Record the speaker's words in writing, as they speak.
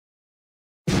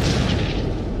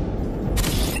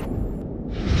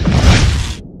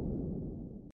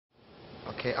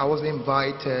Okay, I was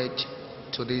invited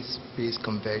to this peace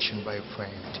convention by a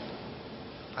friend.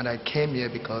 And I came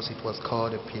here because it was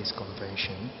called a peace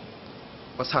convention.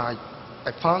 But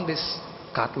I found this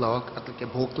catalog, like a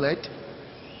booklet,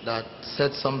 that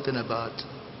said something about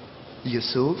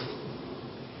Yusuf.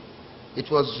 It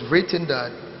was written that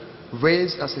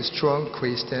raised as a strong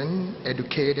Christian,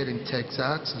 educated in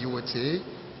Texas, USA,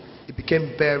 he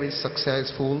became very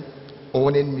successful,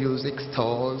 owning music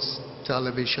stores,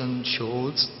 television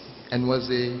shows, and was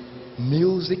a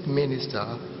music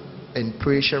minister and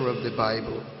preacher of the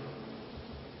Bible.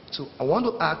 So I want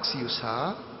to ask you,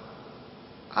 sir,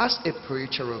 as a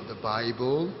preacher of the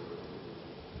Bible,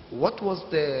 what was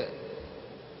the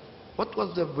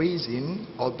reason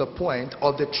or the point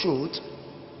or the truth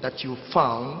that you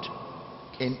found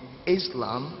in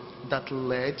Islam that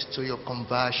led to your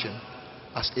conversion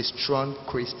as a strong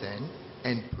Christian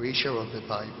and preacher of the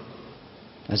Bible?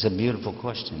 That's a beautiful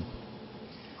question.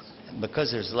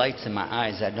 Because there's lights in my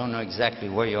eyes, I don't know exactly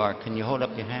where you are. Can you hold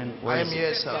up your hand? I am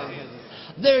here, sir.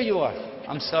 There you are.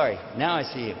 I'm sorry. Now I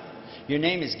see you. Your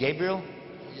name is Gabriel?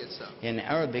 Yes, sir. In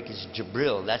Arabic, it's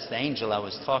Jibril. That's the angel I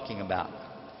was talking about.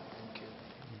 Thank you.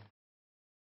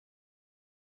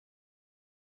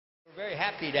 We're very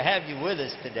happy to have you with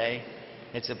us today.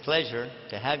 It's a pleasure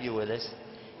to have you with us.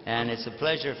 And it's a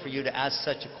pleasure for you to ask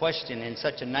such a question in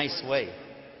such a nice way.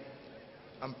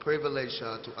 I'm privileged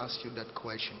to ask you that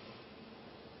question.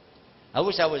 I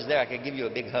wish I was there. I could give you a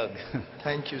big hug.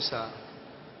 Thank you, sir.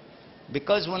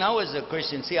 Because when I was a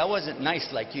Christian, see, I wasn't nice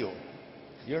like you.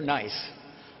 You're nice.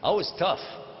 I was tough,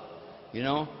 you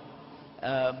know.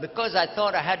 Because I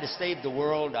thought I had to save the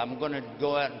world. I'm going to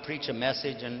go out and preach a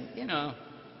message. And, you know,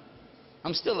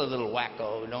 I'm still a little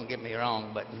wacko, don't get me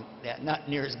wrong, but not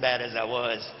near as bad as I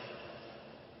was.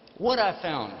 What I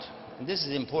found, and this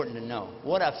is important to know,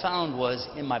 what I found was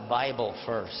in my Bible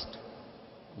first.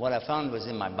 What I found was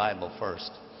in my Bible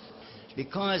first.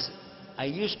 Because I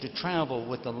used to travel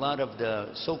with a lot of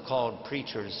the so-called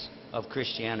preachers of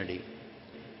Christianity.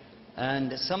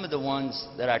 And some of the ones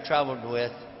that I traveled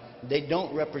with, they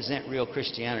don't represent real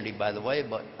Christianity, by the way,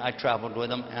 but I traveled with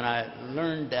them and I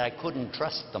learned that I couldn't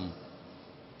trust them.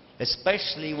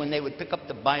 Especially when they would pick up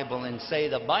the Bible and say,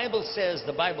 the Bible says,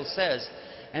 the Bible says.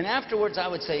 And afterwards I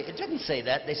would say, it doesn't say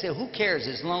that. They say, who cares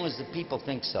as long as the people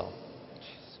think so.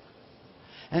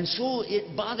 And so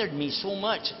it bothered me so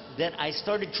much that I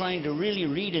started trying to really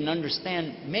read and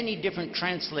understand many different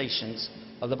translations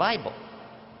of the Bible.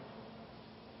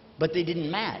 But they didn't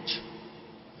match.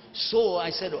 So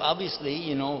I said, obviously,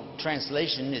 you know,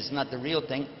 translation is not the real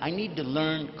thing. I need to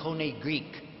learn Koine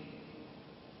Greek.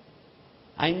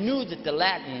 I knew that the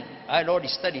Latin, I'd already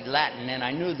studied Latin, and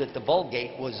I knew that the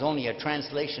Vulgate was only a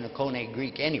translation of Koine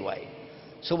Greek anyway.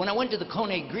 So when I went to the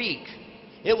Koine Greek,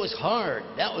 it was hard.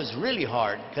 That was really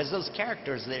hard, because those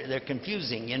characters, they're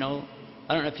confusing, you know.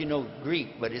 I don't know if you know Greek,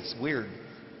 but it's weird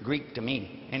Greek to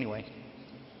me, anyway.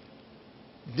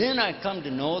 Then I come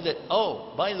to know that,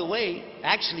 oh, by the way,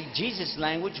 actually Jesus'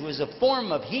 language was a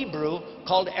form of Hebrew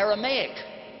called Aramaic,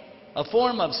 a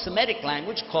form of Semitic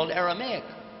language called Aramaic.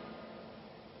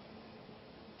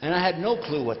 And I had no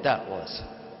clue what that was.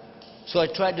 So I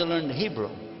tried to learn the Hebrew.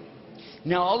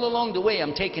 Now, all along the way,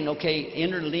 I'm taking, okay,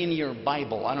 interlinear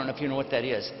Bible. I don't know if you know what that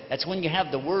is. That's when you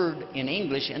have the word in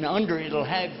English, and under it'll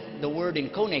have the word in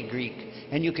Koine Greek,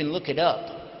 and you can look it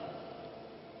up.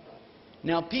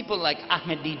 Now, people like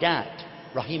Ahmed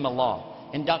Deedat,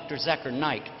 Rahimahullah, and Dr. Zakir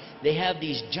Naik, they have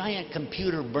these giant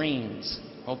computer brains,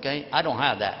 okay? I don't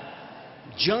have that.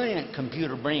 Giant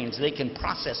computer brains. They can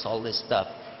process all this stuff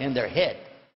in their head.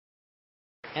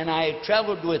 And I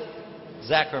traveled with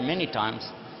Zakir many times,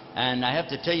 and I have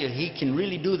to tell you, he can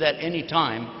really do that any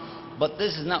time, but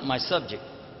this is not my subject.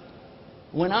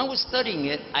 When I was studying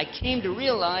it, I came to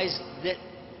realize that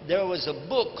there was a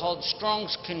book called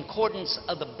Strong's Concordance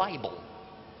of the Bible.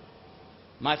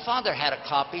 My father had a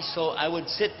copy, so I would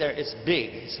sit there. It's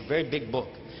big. It's a very big book.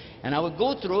 And I would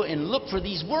go through and look for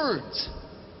these words.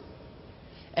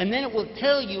 And then it will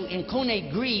tell you in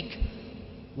Koine Greek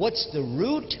what's the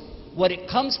root, what it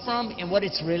comes from, and what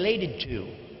it's related to,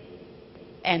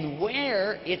 and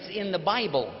where it's in the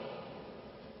Bible.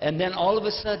 And then all of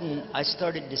a sudden, I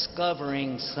started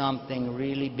discovering something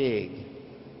really big.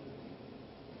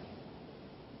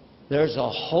 There's a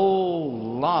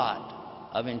whole lot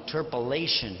of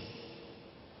interpolation.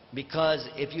 Because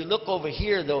if you look over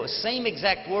here, the same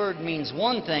exact word means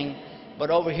one thing, but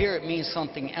over here it means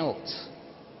something else.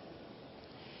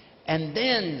 And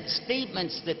then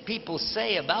statements that people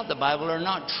say about the Bible are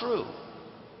not true.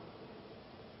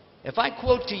 If I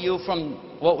quote to you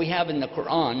from what we have in the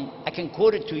Quran, I can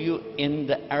quote it to you in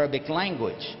the Arabic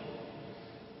language.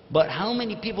 But how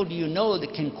many people do you know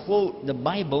that can quote the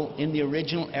Bible in the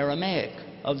original Aramaic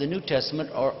of the New Testament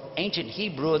or ancient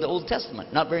Hebrew of the Old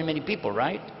Testament? Not very many people,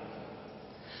 right?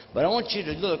 But I want you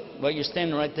to look, well, you're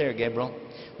standing right there, Gabriel.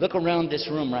 Look around this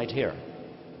room right here.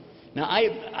 Now,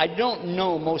 I don't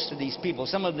know most of these people.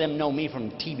 Some of them know me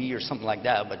from TV or something like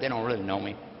that, but they don't really know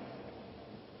me.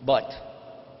 But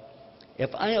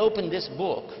if I open this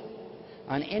book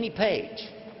on any page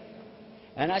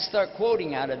and I start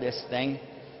quoting out of this thing,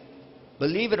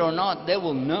 believe it or not, they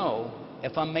will know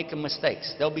if I'm making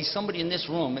mistakes. There'll be somebody in this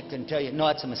room that can tell you, no,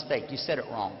 that's a mistake. You said it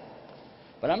wrong.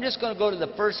 But I'm just going to go to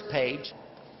the first page.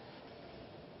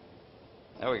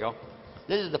 There we go.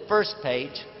 This is the first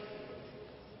page.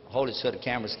 Hold it so the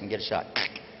cameras can get a shot.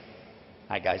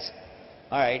 Hi, guys.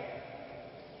 All right.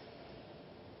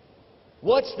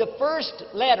 What's the first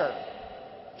letter?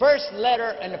 First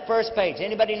letter in the first page.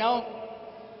 Anybody know?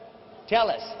 Tell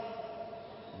us.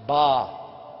 Ba.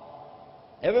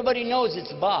 Everybody knows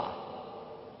it's Ba.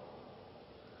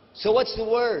 So what's the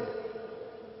word?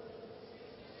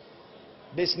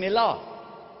 Bismillah.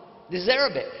 This is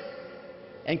Arabic.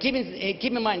 And keep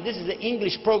in mind, this is the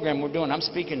English program we're doing. I'm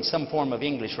speaking some form of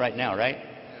English right now, right?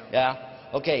 Yeah?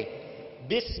 Okay.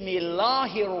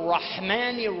 Bismillahir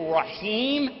Rahmanir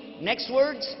Rahim. Next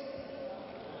words.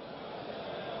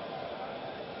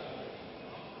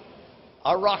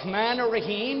 Ar-Rahman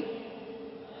Ar-Rahim.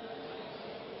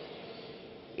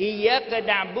 Iyaka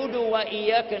na'budu wa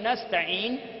iyaka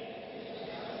nasta'in.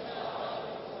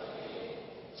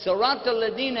 Siratal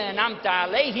ladina an'amta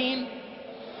alayhim.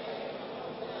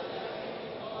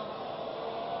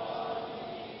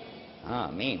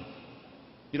 Ameen.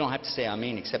 You don't have to say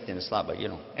Ameen except in Islam, but you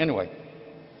know. Anyway.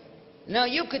 Now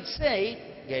you could say,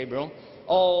 Gabriel,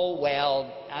 oh,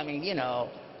 well, I mean, you know,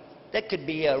 that could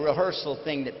be a rehearsal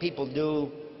thing that people do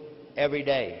every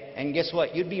day. And guess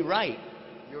what? You'd be right.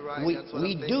 You're right.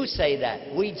 We do say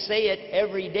that. We'd say it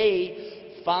every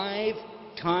day, 5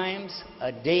 times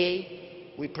a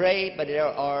day. We pray, but there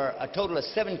are a total of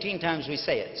 17 times we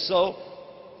say it. So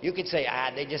you could say,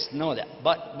 they just know that.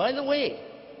 But by the way,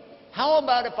 how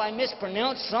about if I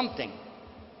mispronounce something?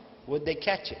 Would they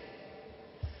catch it?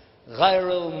 غَيْرُ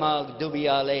الْمَغْضُوبِ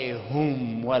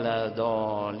عَلَيْهِمْ وَلَا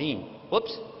ضَالِّينَ.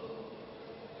 Whoops.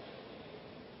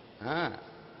 Huh?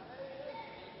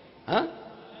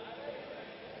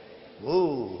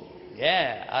 Ooh,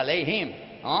 yeah,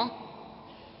 alayhim. Huh?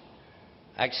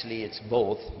 Actually, it's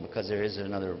both because there is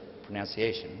another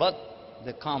pronunciation, but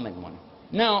the common one.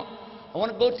 Now, I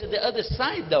want to go to the other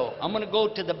side, though. I'm going to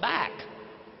go to the back.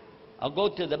 I'll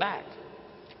go to the back.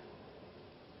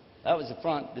 That was the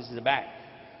front. This is the back.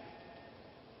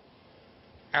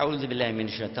 أعوذ بالله من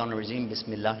الشيطان الرجيم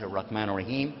بسم الله الرحمن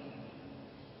الرحيم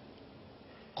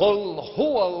قل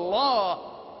هو الله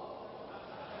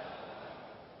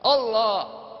الله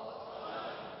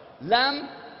لم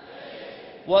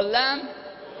ولم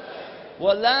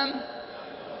ولم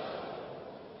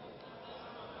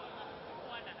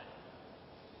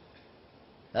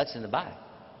That's in the back.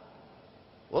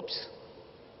 Whoops.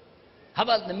 How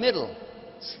about the middle?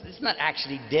 It's not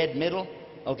actually dead middle,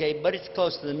 okay, but it's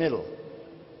close to the middle.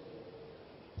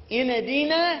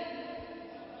 Inadina.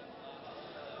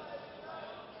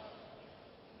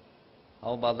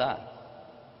 How about that?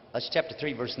 That's chapter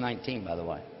 3, verse 19, by the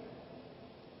way.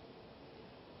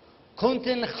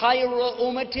 Kuntin khayra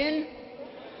ummatin.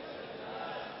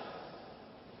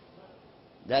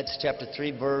 That's chapter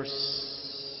 3,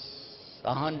 verse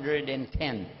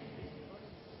 110.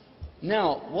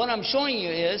 Now, what I'm showing you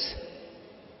is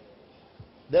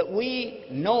that we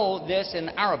know this in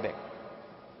Arabic.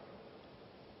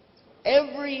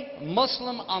 Every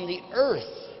Muslim on the earth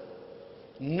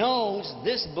knows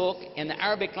this book in the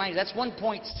Arabic language. That's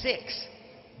 1.6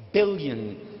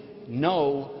 billion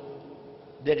know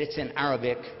that it's in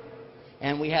Arabic.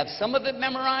 And we have some of it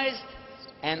memorized,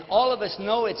 and all of us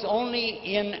know it's only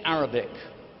in Arabic.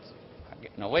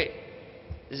 No, wait.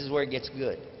 This is where it gets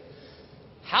good.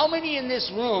 How many in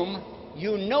this room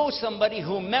you know somebody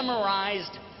who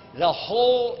memorized the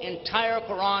whole entire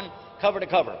Quran cover to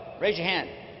cover? Raise your hand.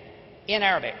 In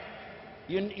Arabic.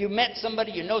 You met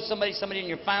somebody, you know somebody, somebody in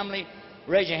your family,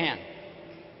 raise your hand.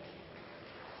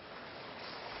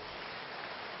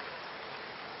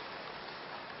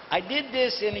 I did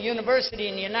this in a university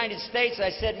in the United States. I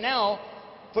said, now,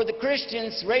 for the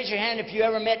Christians, raise your hand if you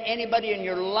ever met anybody in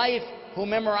your life who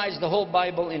memorized the whole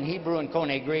Bible in Hebrew and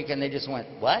Koine Greek, and they just went,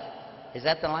 what? Is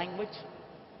that the language?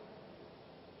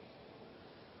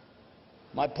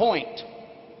 My point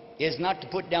is not to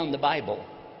put down the Bible.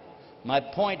 My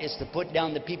point is to put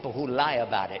down the people who lie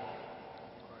about it.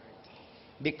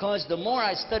 Because the more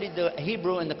I studied the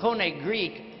Hebrew and the Koine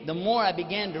Greek, the more I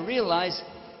began to realize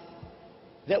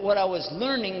that what I was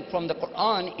learning from the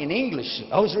Quran in English,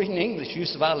 I was reading English,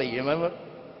 Yusuf Ali, you remember?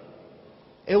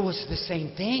 It was the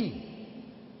same thing.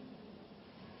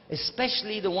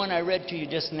 Especially the one I read to you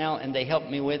just now and they helped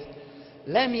me with.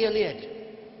 Lam yalid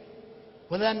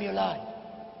wa lam yulad.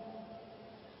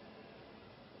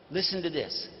 Listen to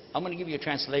this. I'm going to give you a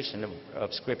translation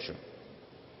of Scripture.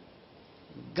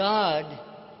 God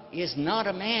is not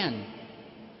a man,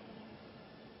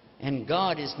 and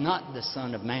God is not the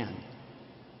Son of Man.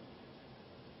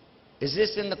 Is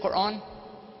this in the Quran?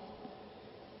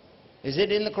 Is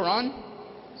it in the Quran?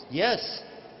 Yes.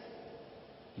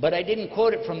 But I didn't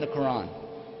quote it from the Quran.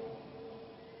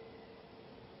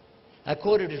 I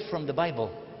quoted it from the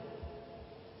Bible.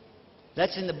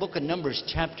 That's in the book of Numbers,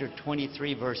 chapter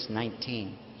 23, verse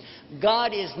 19.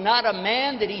 God is not a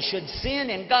man that he should sin,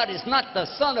 and God is not the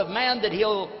Son of Man that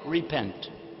he'll repent.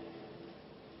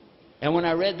 And when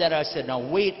I read that, I said, now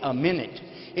wait a minute.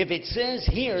 If it says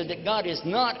here that God is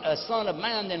not a Son of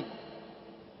Man, then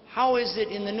how is it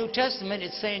in the New Testament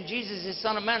it's saying Jesus is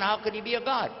Son of Man? How could he be a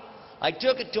God? I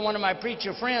took it to one of my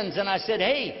preacher friends and I said,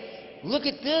 hey, look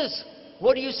at this.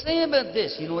 What do you say about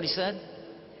this? You know what he said?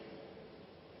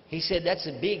 He said, that's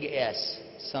a big S,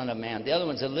 Son of Man. The other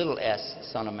one's a little s,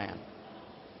 Son of Man.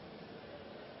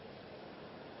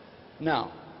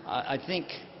 Now, I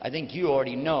think you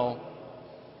already know,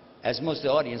 as most of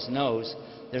the audience knows,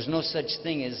 there's no such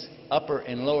thing as upper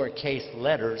and lower case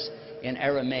letters in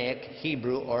Aramaic,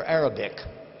 Hebrew, or Arabic.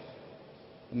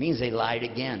 It means they lied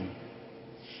again.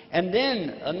 And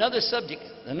then another subject,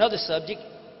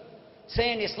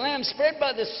 saying Islam spread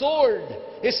by the sword.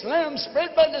 Islam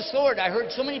spread by the sword. I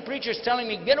heard so many preachers telling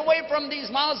me, get away from these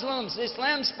Muslims.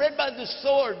 Islam spread by the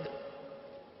sword.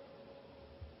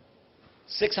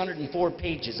 604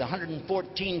 pages,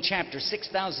 114 chapters,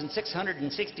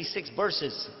 6,666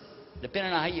 verses.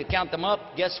 Depending on how you count them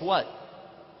up, guess what?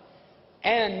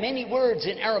 And many words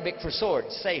in Arabic for sword.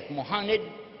 Saif, Muhammad,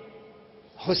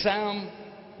 Hussam,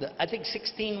 I think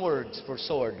 16 words for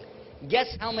sword.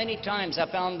 Guess how many times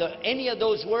I found any of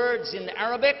those words in the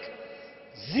Arabic?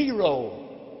 0.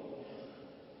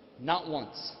 Not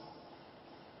once.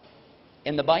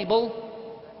 In the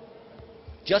Bible,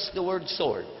 just the word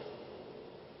sword.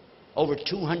 Over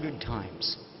 200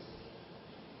 times.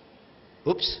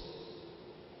 Oops.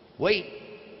 Wait.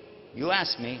 You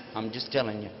asked me. I'm just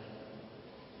telling you.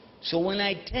 So when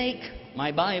I take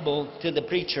my Bible to the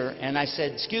preacher and I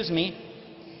said, excuse me,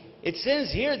 it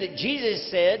says here that Jesus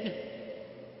said,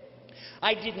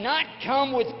 I did not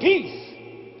come with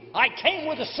peace. I came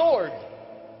with a sword.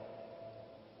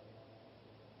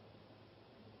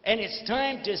 And it's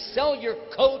time to sell your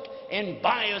coat and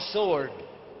buy a sword.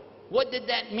 What did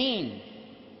that mean?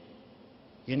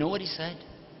 You know what he said?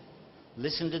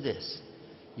 Listen to this.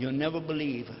 You'll never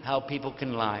believe how people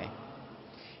can lie.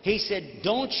 He said,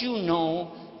 don't you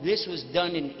know this was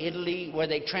done in Italy where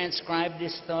they transcribed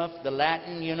this stuff, the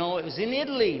Latin, you know? It was in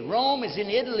Italy. Rome is in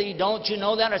Italy. Don't you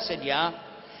know that? I said, yeah.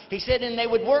 He said, and they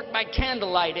would work by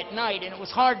candlelight at night, and it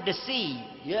was hard to see.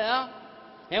 Yeah?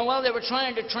 And while they were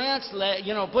trying to translate,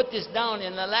 put this down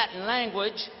in the Latin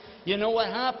language, you know what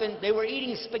happened? They were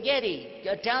eating spaghetti.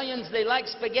 Italians, they like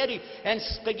spaghetti. And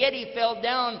spaghetti fell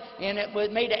down, and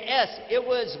it made an S. It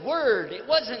was word. It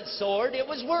wasn't sword. It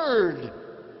was word.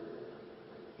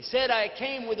 He said, I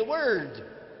came with a word.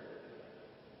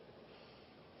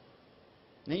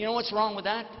 Now, you know what's wrong with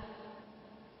that?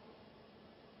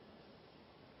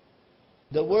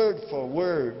 The word for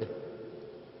word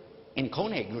in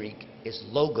Koine Greek is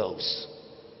logos.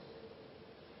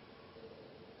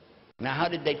 Now, how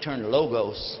did they turn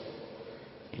logos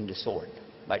into sword?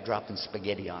 By dropping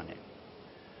spaghetti on it.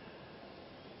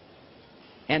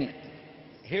 And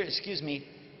here, excuse me,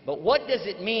 but what does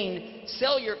it mean,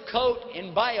 sell your coat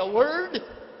and buy a word?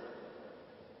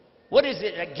 What is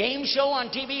it, a game show on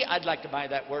TV? I'd like to buy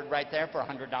that word right there for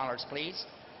 $100, please.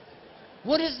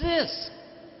 What is this?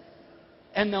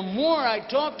 And the more I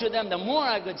talked to them, the more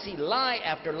I could see lie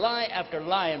after lie after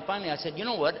lie. And finally I said, you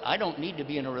know what? I don't need to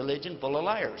be in a religion full of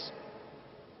liars.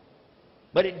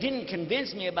 But it didn't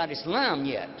convince me about Islam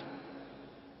yet.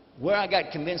 Where I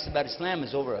got convinced about Islam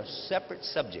is over a separate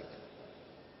subject.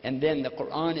 And then the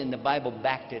Quran and the Bible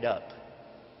backed it up.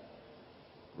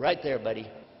 Right there, buddy,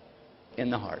 in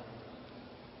the heart.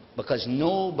 Because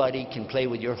nobody can play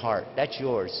with your heart. That's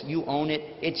yours. You own it.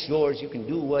 It's yours. You can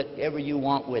do whatever you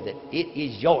want with it. It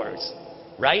is yours.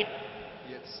 Right?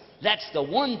 Yes. That's the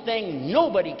one thing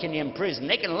nobody can imprison.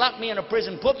 They can lock me in a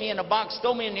prison, put me in a box,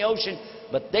 throw me in the ocean,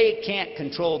 but they can't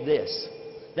control this.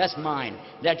 That's mine.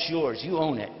 That's yours. You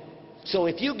own it. So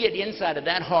if you get inside of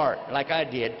that heart, like I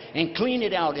did, and clean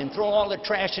it out and throw all the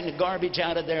trash and the garbage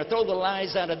out of there, throw the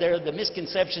lies out of there, the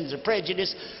misconceptions, the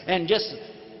prejudice, and just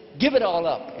give it all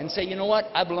up and say, you know what,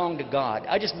 I belong to God.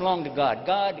 I just belong to God.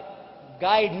 God,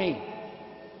 guide me.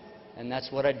 And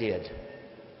that's what I did.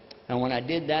 And when I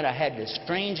did that, I had this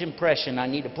strange impression I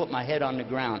need to put my head on the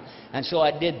ground. And so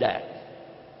I did that.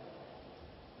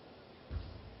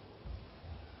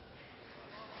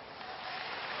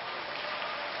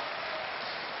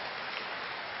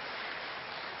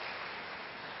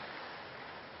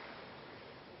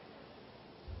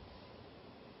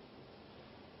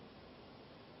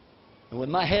 And with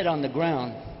my head on the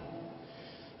ground,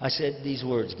 I said these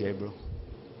words, Gabriel.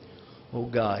 Oh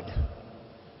God,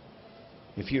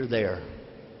 if you're there,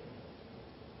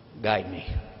 guide me.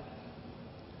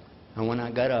 And when I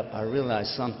got up, I realized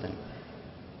something.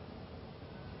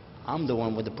 I'm the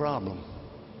one with the problem.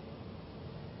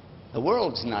 The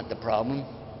world's not the problem.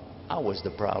 I was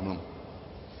the problem.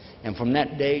 And from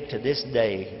that day to this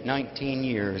day, 19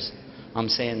 years, I'm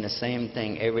saying the same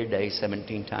thing every day,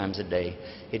 17 times a day.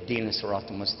 Ihdina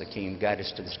sirata mustaqim, guide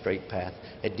us to the straight path.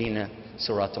 Ihdina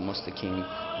sirata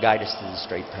mustaqim, guide us to the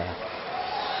straight path.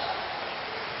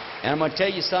 And I'm going to tell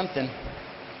you something.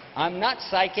 I'm not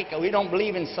psychic. We don't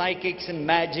believe in psychics and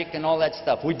magic and all that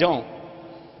stuff. We don't.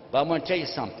 But I'm going to tell you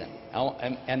something.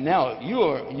 And now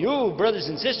you brothers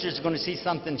and sisters, are going to see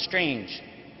something strange.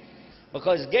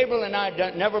 Because Gabriel and I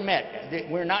never met.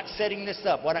 We're not setting this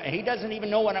up. He doesn't even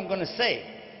know what I'm going to say.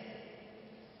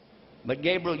 But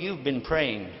Gabriel, you've been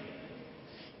praying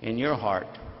in your heart,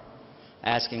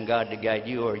 asking God to guide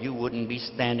you, or you wouldn't be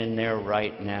standing there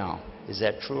right now. Is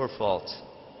that true or false?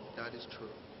 That is true.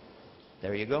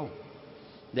 There you go.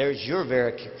 There's your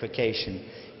verification.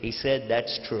 He said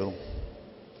that's true.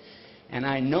 And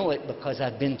I know it because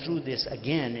I've been through this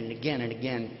again and again and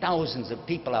again. Thousands of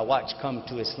people I watch come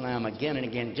to Islam again and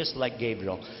again, just like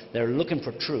Gabriel. They're looking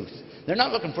for truth. They're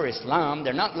not looking for Islam.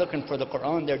 They're not looking for the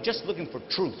Quran. They're just looking for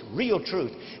truth, real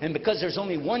truth. And because there's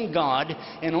only one God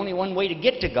and only one way to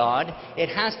get to God, it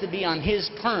has to be on His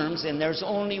terms, and there's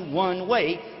only one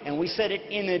way. And we said it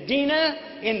in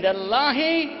Adina, in the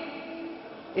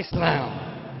Lahi, Islam.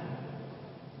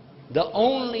 The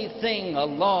only thing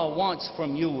Allah wants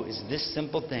from you is this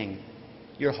simple thing,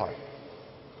 your heart.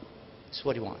 That's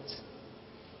what He wants.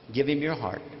 Give Him your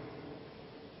heart,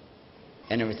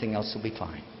 and everything else will be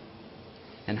fine.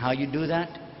 And how you do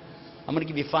that? I'm going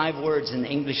to give you 5 words in the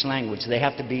English language. They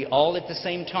have to be all at the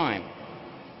same time.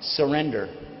 Surrender,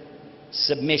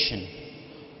 submission,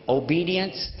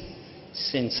 obedience,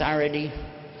 sincerity,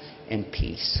 and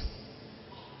peace.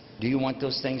 Do you want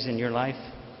those things in your life?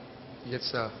 Yes,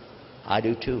 sir. I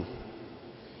do too.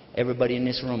 Everybody in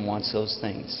this room wants those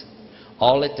things.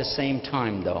 All at the same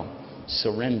time, though.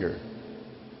 Surrender,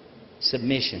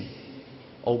 submission,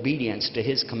 obedience to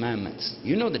His commandments.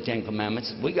 You know the 10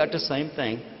 Commandments. We got the same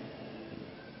thing.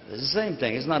 It's the same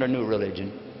thing. It's not a new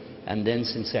religion. And then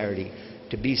sincerity.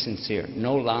 To be sincere.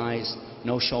 No lies,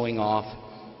 no showing off,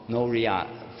 no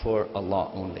riyah, for Allah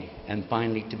only. And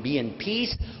finally, to be in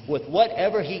peace with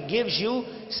whatever He gives you.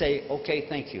 Say, okay,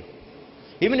 thank you.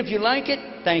 Even if you like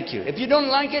it, thank you. If you don't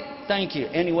like it, thank you.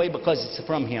 Anyway, because it's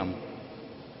from Him.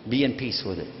 Be in peace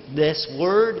with it. This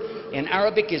word in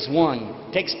Arabic is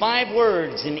one. Takes 5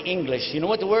 words in English. You know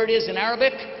what the word is in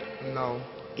Arabic? No.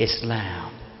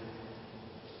 Islam.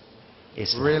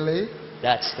 Islam. Really?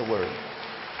 That's the word.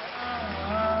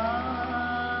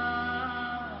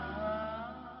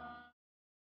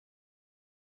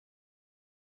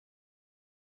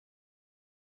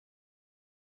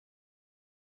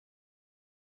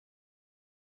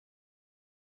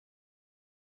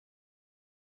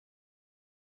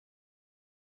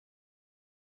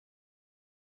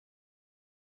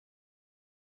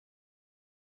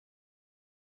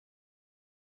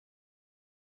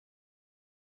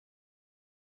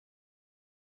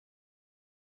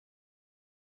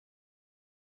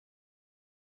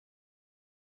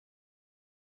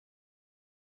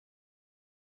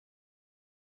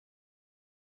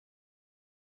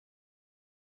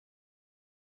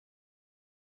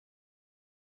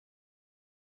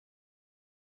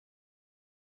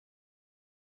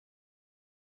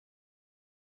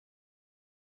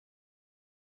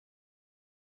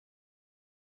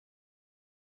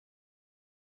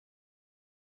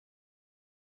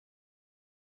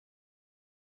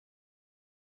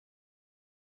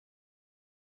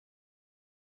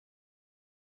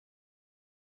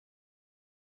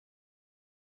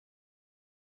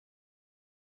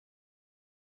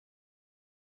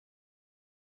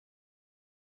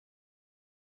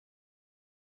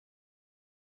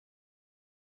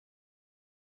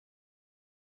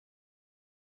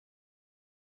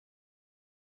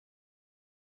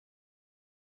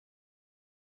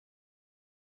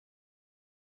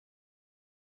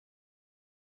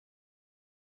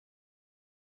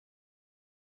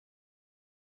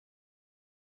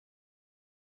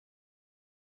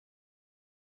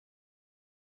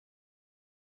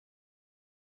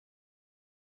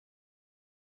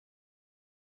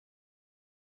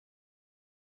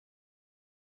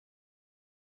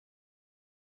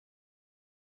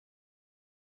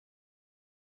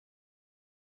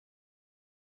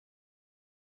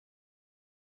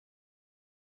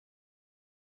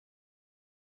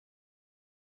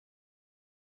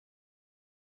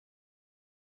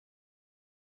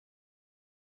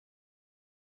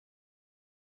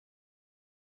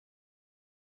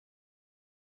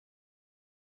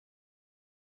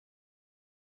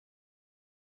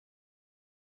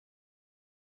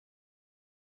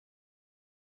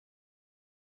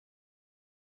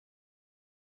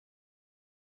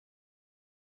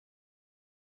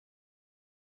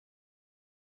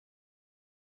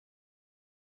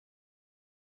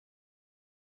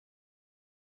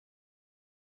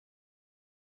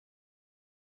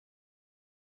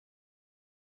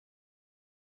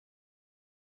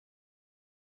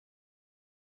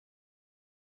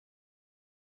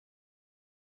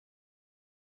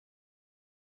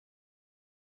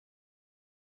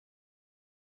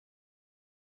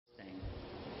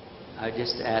 I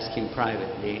just asked him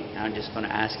privately. I'm just going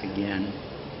to ask again.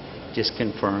 Just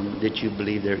confirm that you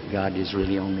believe that God is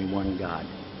really only one God.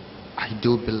 I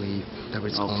do believe there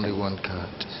is Okay. only one God.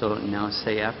 So now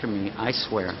say after me, I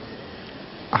swear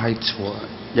I swear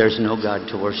there's no God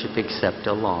to worship except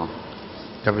Allah.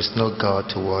 there is no God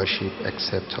to worship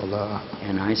except Allah.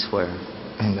 And I swear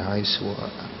And I swear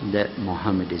that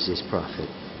Muhammad is his prophet.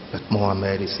 that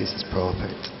Muhammad is his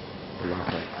prophet.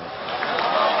 Allahu Akbar.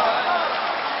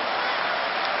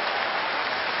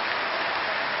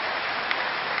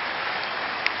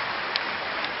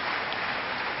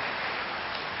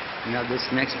 Now this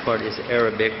next part is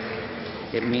Arabic.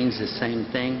 It means the same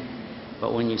thing,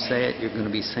 but when you say it, you're going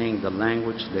to be saying the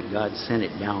language that God sent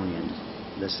it down in.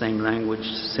 The same language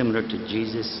similar to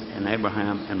Jesus and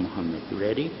Abraham and Muhammad. You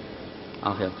ready?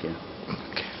 I'll help you.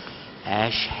 Okay.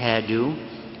 Ashhadu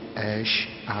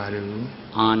Ashhadu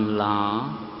an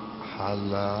la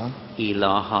Allah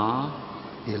ilaha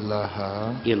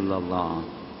ilaha illallah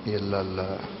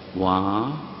illallah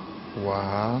wa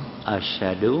wa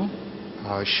ashhadu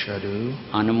ashhadu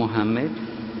anna Muhammad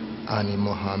anna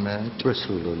Muhammad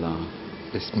Rasulullah.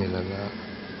 Bismillah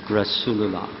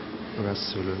Rasulullah.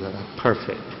 Rasulullah.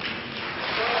 Perfect.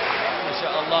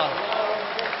 MashaAllah.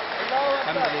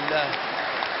 Alhamdulillah.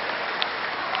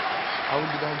 How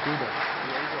did I do that?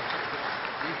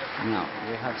 Now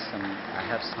I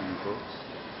have some books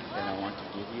that I want to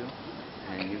give you,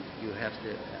 and you have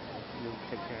to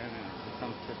take care of it. You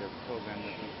come to the program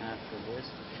with me after this.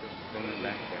 Bring it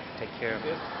back there. Take care of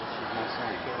it. This is my son.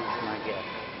 He's my guest.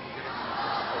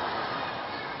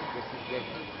 This is good.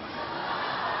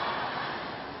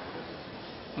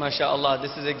 MashaAllah,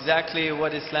 this is exactly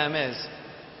what Islam is.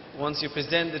 Once you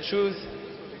present the truth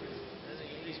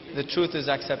is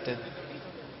accepted.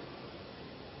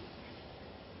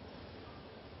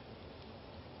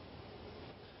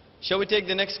 Shall we take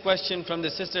the next question from the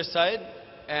sister side?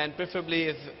 And preferably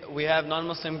if we have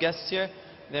non-Muslim guests here,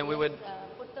 then we would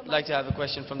like to have a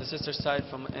question from the sister side,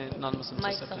 from a non-Muslim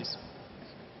sister, please.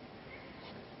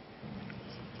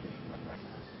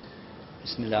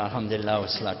 Bismillah, alhamdulillah, wa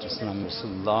salatu wassalamu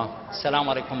rasulullah.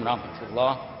 Assalamu alaikum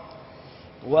rahmatullah.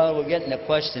 While we're getting the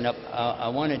question up, I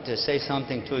wanted to say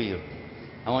something to you.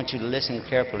 I want you to listen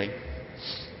carefully.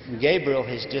 Gabriel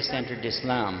has just entered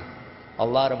Islam. A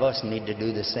lot of us need to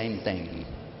do the same thing.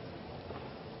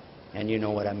 And you know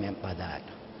what I meant by that.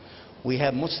 We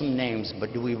have Muslim names,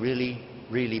 but do we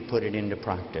really put it into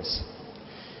practice?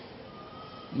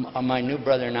 My new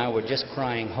brother and I were just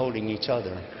crying, holding each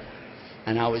other.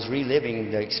 And I was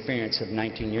reliving the experience of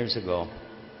 19 years ago.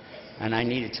 And I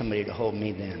needed somebody to hold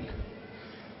me then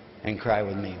and cry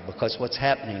with me. Because what's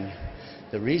happening,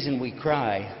 the reason we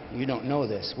cry, you don't know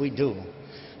this, we do.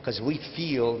 Because we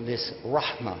feel this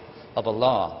rahmah of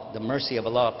Allah, the mercy of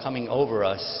Allah coming over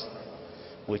us,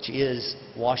 which is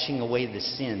washing away the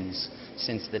sins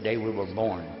since the day we were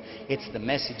born. It's the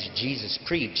message Jesus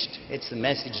preached. It's the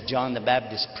message John the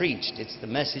Baptist preached. It's the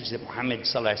message that Muhammad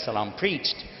sallallahu alaihi wasallam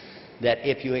preached, that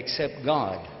if you accept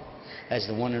God as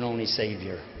the one and only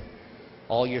Savior,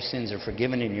 all your sins are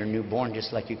forgiven and you're newborn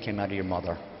just like you came out of your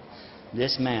mother.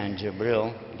 This man,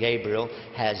 Gabriel,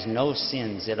 has no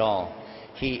sins at all.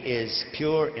 He is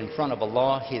pure in front of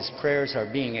Allah. His prayers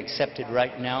are being accepted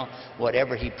right now,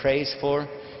 whatever he prays for.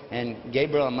 And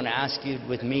Gabriel, I'm going to ask you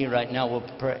with me right now, will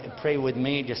pray with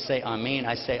me, just say Ameen.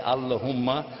 I say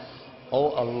Allahumma,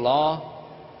 O Allah,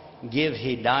 give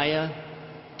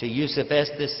Hidayah to Yusuf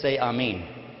Estes, say Ameen.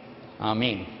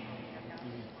 Ameen.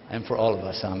 And for all of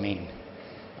us, Ameen.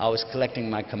 I was collecting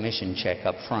my commission check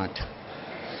up front.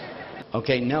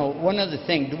 Okay, now one other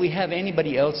thing. Do we have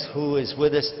anybody else who is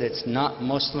with us that's not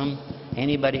Muslim?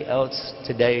 Anybody else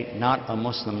today not a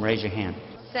Muslim? Raise your hand.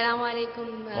 Assalamu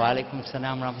alaikum. Wa alaikum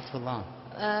salam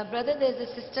rahmatullah. Brother, there's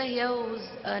a sister here who's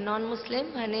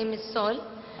non-Muslim. Her name is Sol.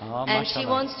 Oh, and she mashallah.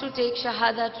 wants to take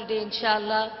Shahada today,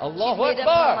 inshallah. Allahu She's made up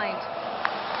Akbar. her mind.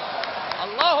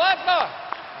 Allahu Akbar.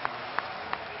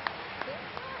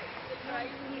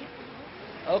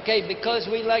 Okay, because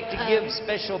we like to give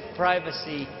special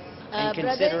privacy and brother,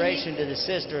 consideration to the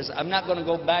sisters, I'm not going to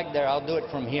go back there. I'll do it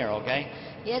from here, okay?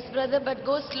 Yes, brother, but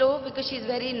go slow because she's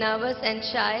very nervous and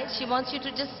shy. She wants you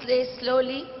to just say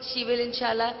slowly. She will,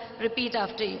 inshallah, repeat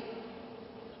after you.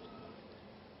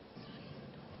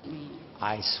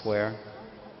 I swear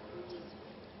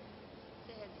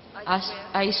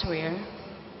I swear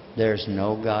there's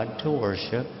no God to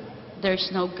worship there's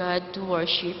no God to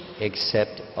worship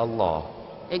except Allah.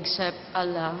 except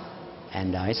Allah,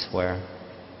 And I swear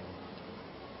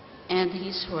and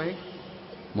His word.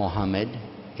 Muhammad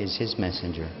is his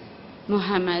messenger.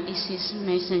 Muhammad is His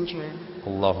messenger.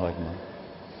 Allahu Akbar.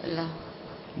 Allah.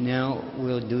 Now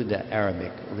we'll do the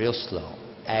Arabic real slow.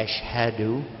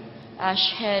 Ashhadu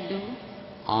Ashhadu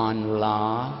an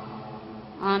la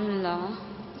an la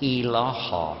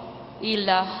ilaha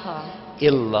ilaha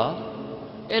illa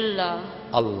illa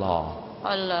Allah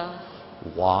Allah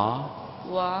wa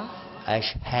wa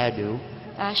ashhadu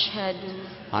ashhadu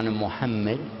anna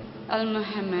Muhammad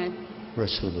al-Muhammad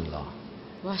Rasulullah.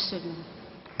 Rasulullah.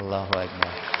 Allahu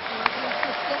Akbar.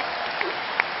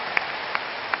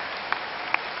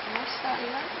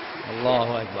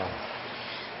 Allahu Akbar.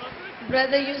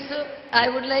 Brother Yusuf, I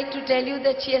would like to tell you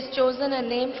that she has chosen a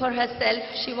name for herself.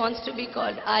 She wants to be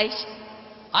called Aisha.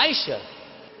 Aisha,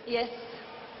 Yes.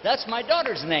 that's my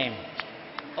daughter's name.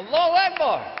 Allahu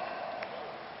Akbar.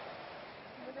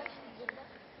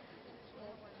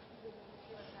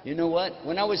 You know what?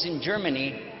 When I was in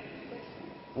Germany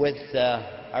with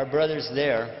our brothers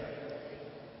there,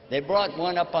 they brought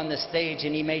one up on the stage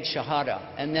and he made Shahada.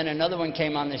 And then another one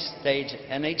came on the stage,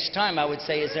 and each time I would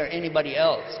say, is there anybody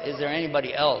else? Is there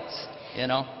anybody else? You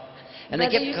know? And they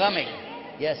Brother kept Yusuf, coming.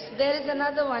 Yes. There is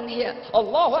another one here.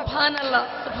 Allahu Akbar.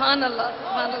 Subhanallah, Subhanallah,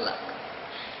 Subhanallah.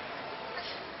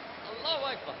 Allahu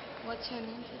Akbar. What's your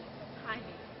name? Hani.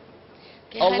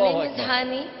 Okay, Allahu her name is Akbar.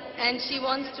 Hani, and she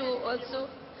wants to also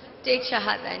take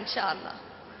Shahada, inshallah.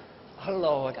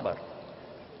 Allahu Akbar.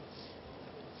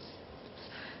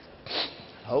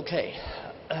 Okay.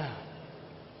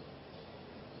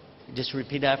 Just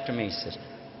repeat after me, sister.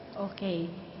 Okay.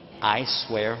 I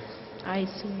swear I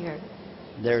swear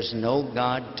there's no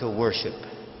God to worship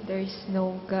there is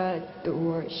no God to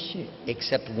worship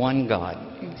except one God,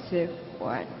 except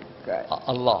one God,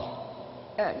 Allah.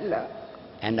 Allah.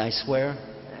 And I swear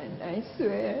And I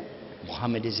swear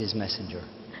Muhammad is his messenger.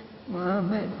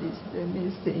 Muhammad is the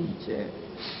messenger.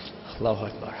 Allahu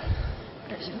Akbar.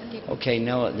 Okay,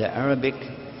 now the Arabic,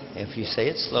 if you say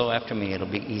it slow after me,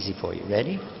 it'll be easy for you.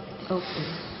 Ready? Okay.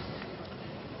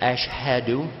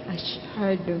 Ashhadu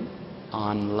Ashhadu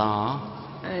an la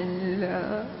an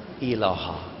la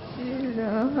ilaha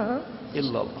ilaha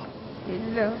illallah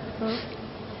illallah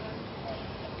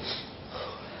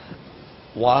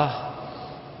wa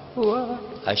wa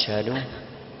ashhadu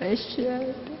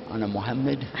ashhadu anna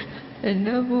Muhammad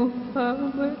anna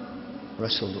Muhammad Rasulullah.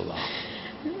 Rasulullah.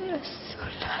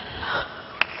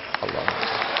 Allah.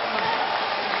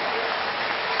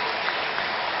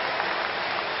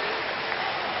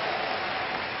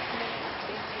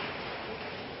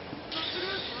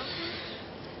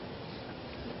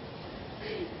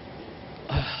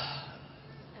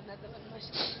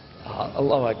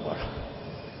 Allahu Akbar.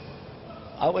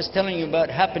 I was telling you about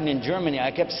what happened in Germany. I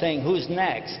kept saying, who's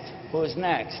next? Who's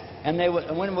next? And they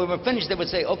would, when we were finished, they would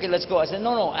say, okay, let's go. I said,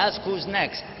 no, no, ask who's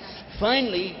next.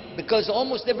 Finally, because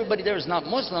almost everybody there is not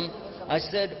Muslim, I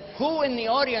said, who in the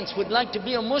audience would like to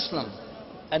be a Muslim?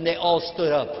 And they all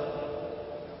stood up.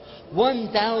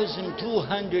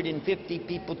 1,250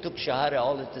 people took Shahada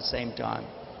all at the same time.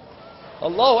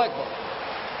 Allahu Akbar.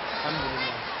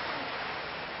 Alhamdulillah.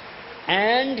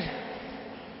 And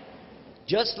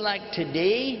just like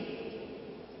today,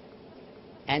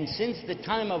 and since the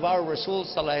time of our Rasul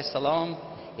Sallallahu Alaihi Wasallam,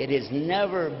 it has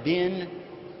never been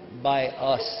by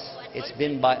us. It's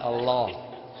been by Allah.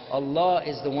 Allah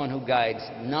is the one who guides,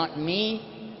 not me,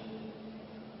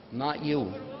 not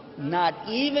you, not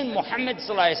even Muhammad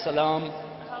Sallallahu Alaihi Wasallam,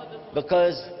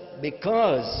 because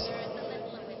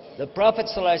the Prophet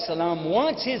Sallallahu Alaihi Wasallam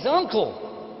wants his uncle,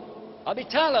 Abi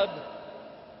Talib,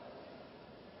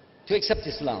 to accept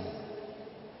Islam.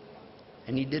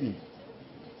 And he didn't.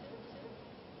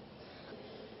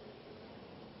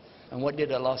 And what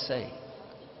did Allah say?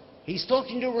 He's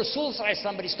talking to Rasul Sallallahu Alaihi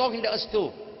Wasallam, but he's talking to us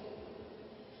too.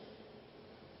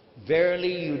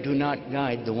 Verily you do not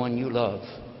guide the one you love.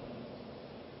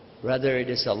 Rather it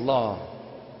is Allah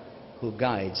who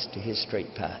guides to his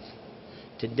straight path.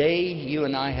 Today you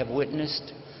and I have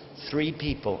witnessed 3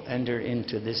 people enter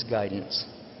into this guidance.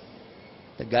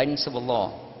 The guidance of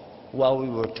Allah, while we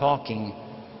were talking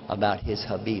about his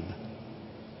Habib,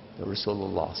 the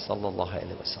Rasulullah Sallallahu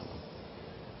Alaihi Wasallam.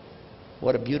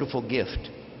 What a beautiful gift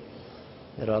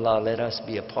that Allah let us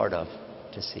be a part of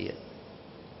to see it.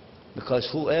 Because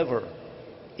whoever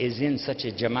is in such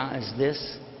a jama'ah as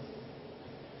this,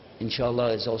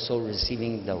 inshallah, is also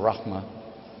receiving the rahmah,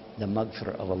 the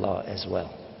maghfirah of Allah as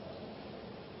well.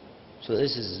 So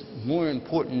this is more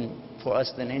important for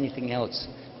us than anything else,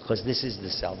 because this is the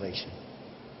salvation.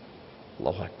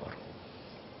 Allahu Akbar.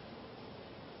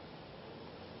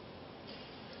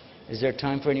 Is there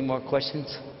time for any more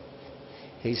questions?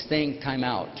 He's saying time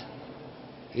out.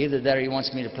 Either that or he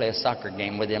wants me to play a soccer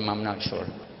game with him, I'm not sure.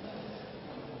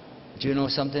 Do you know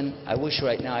something? I wish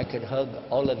right now I could hug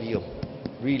all of you.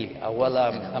 Really. Well,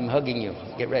 I'm hugging you.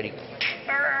 Get ready.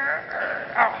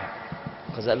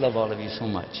 Because I love all of you so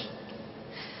much.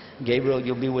 Gabriel,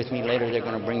 you'll be with me later. They're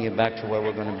going to bring you back to where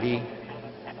we're going to be.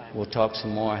 We'll talk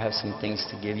some more. I have some things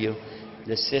to give you.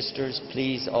 The sisters,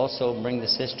 please also bring the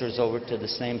sisters over to the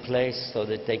same place so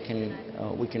that they can,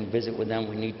 we can visit with them.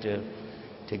 We need to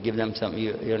give them something.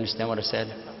 You understand what I said?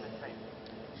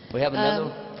 We have another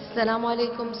one. Assalamu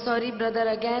alaikum. Sorry, brother,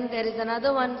 again. There is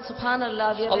another one.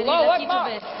 Subhanallah. We are very Allahu lucky Akbar.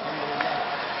 to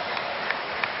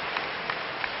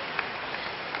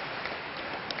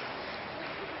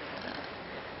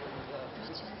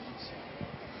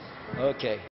be.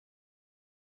 Okay.